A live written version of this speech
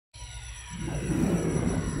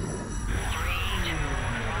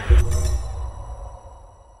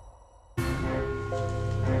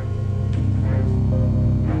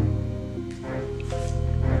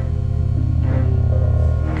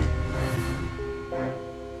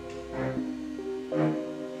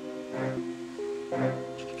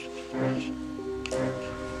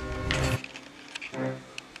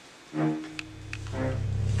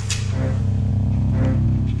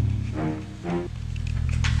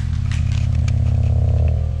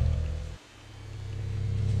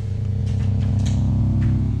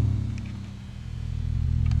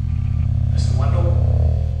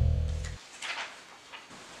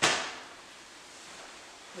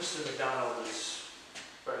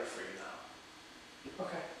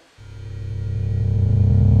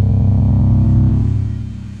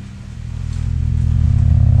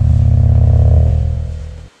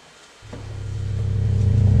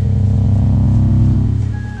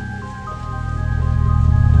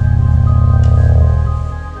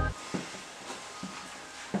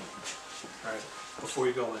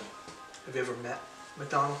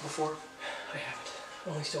McDonald before? I haven't.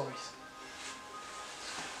 Only stories.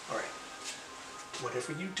 Alright.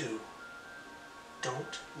 Whatever you do,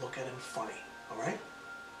 don't look at him funny, alright?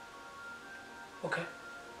 Okay.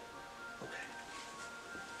 Okay.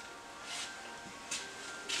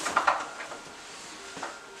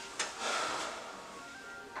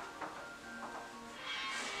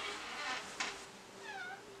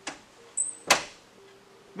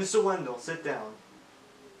 Mr. Wendell, sit down.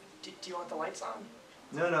 Do you want the lights on?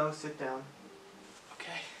 No, sit down.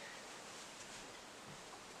 Okay.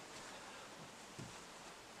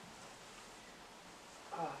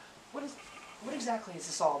 What exactly is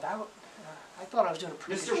this all about? I thought I was doing a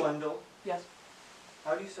pretty good Mr. Wendell. Yes?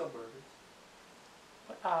 How do you sell burgers?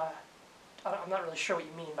 I'm not really sure what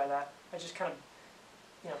you mean by that. I just kind of,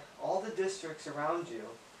 you know... All the districts around you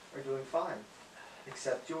are doing fine,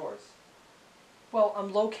 except yours. Well,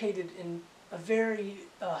 I'm located in a very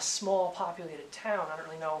small populated town. I don't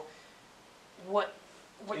really know what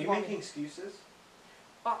are you want making me excuses?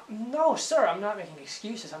 No, sir, I'm not making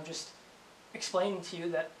excuses. I'm just explaining to you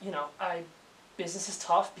that, you know, business is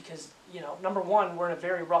tough because, you know, number one, we're in a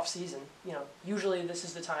very rough season. You know, usually this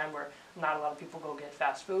is the time where not a lot of people go get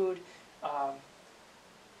fast food.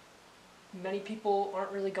 Many people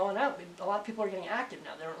aren't really going out. A lot of people are getting active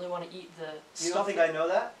now. They don't really want to eat the stuff. You don't think I know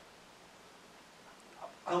that?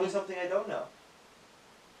 Tell me something I don't know.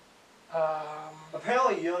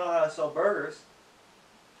 Apparently you don't know how to sell burgers.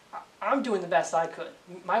 I'm doing the best I could.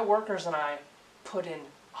 My workers and I put in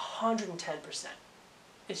 110%.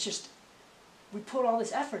 It's just, we put all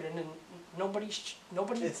this effort in and nobody...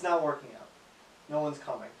 It's not working out. No one's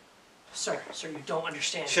coming. Sir, you don't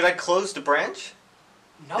understand. Should I close the branch?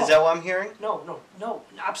 No. Is that what I'm hearing? No,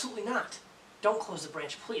 absolutely not. Don't close the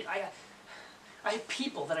branch, please. I have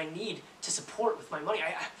people that I need to support with my money.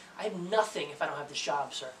 I have nothing if I don't have this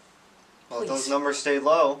job, sir. Well, if those numbers stay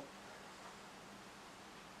low.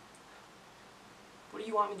 What do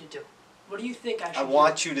you want me to do? What do you think I should do? I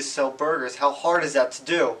want you to sell burgers. How hard is that to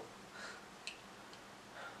do?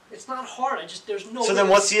 It's not hard. There's no... So then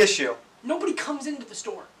what's the issue? Nobody comes into the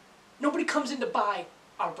store. Nobody comes in to buy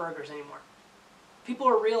our burgers anymore. People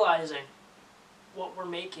are realizing what we're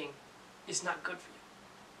making is not good for you.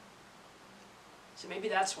 So maybe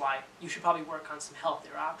that's why you should probably work on some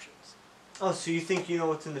healthier options. Oh, so you think you know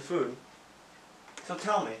what's in the food? So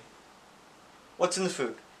tell me. What's in the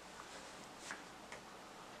food?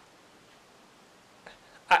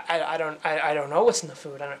 I don't know what's in the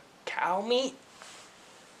food. I don't... Cow meat?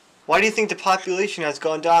 Why do you think the population has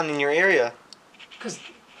gone down in your area? Because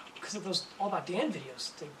of those All About Dan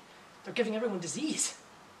videos. They're giving everyone disease.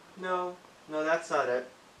 No, that's not it.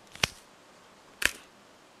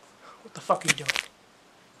 What the fuck are you doing?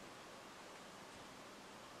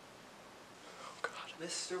 Oh, God.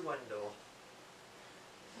 Mr. Wendell.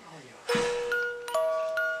 Where are you?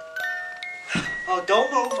 Oh,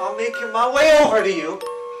 don't move. I'll make my way over to you.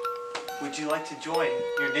 Would you like to join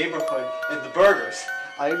your neighborhood in the burgers?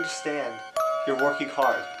 I understand you're working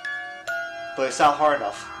hard, but it's not hard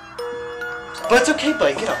enough. But it's okay,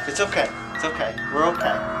 buddy. Get up. It's okay. It's okay. We're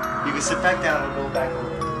okay. You can sit back down and go back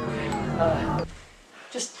over.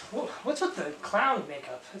 Just, what's with the clown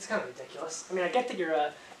makeup? It's kind of ridiculous. I mean, I get that you're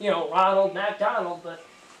Ronald McDonald, but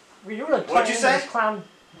were you really What'd you say? this clown?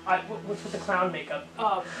 What's with the clown makeup?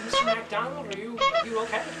 Mr. McDonald, are you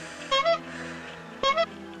okay?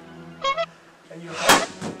 Are you okay?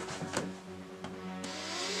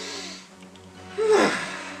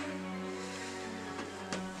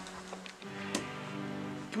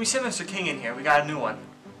 Can we send Mr. King in here? We got a new one.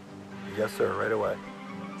 Yes, sir, right away.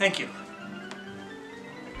 Thank you.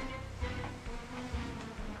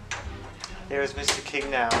 There's Mr. King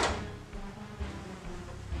now.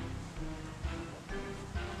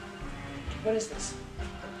 What is this?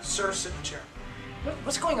 Sir, sit in the chair.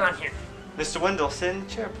 What's going on here? Mr. Wendell, sit in the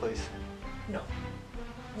chair, please. No.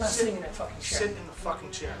 I'm not sitting in that fucking chair. Sit in the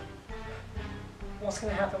fucking chair. What's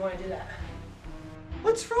gonna happen when I do that?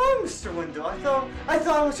 What's wrong, Mr. Wendell? I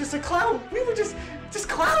thought I was just a clown. We were just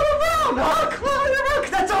clowning around, huh? Clowning around,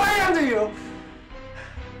 'cause that's all I am to you.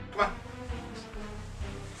 Come on.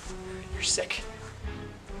 You're sick.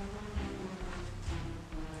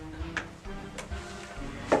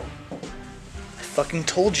 I fucking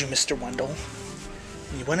told you, Mr. Wendell.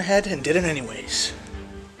 And you went ahead and did it anyways.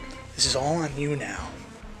 This is all on you now.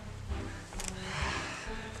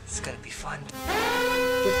 It's gonna be fun.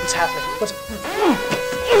 What's happening? What's... The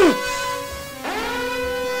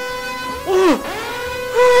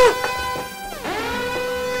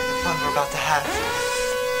fun we're about to have.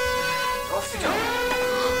 Off you go.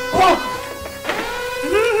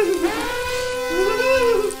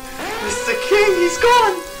 Mr. King, He's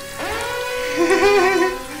gone!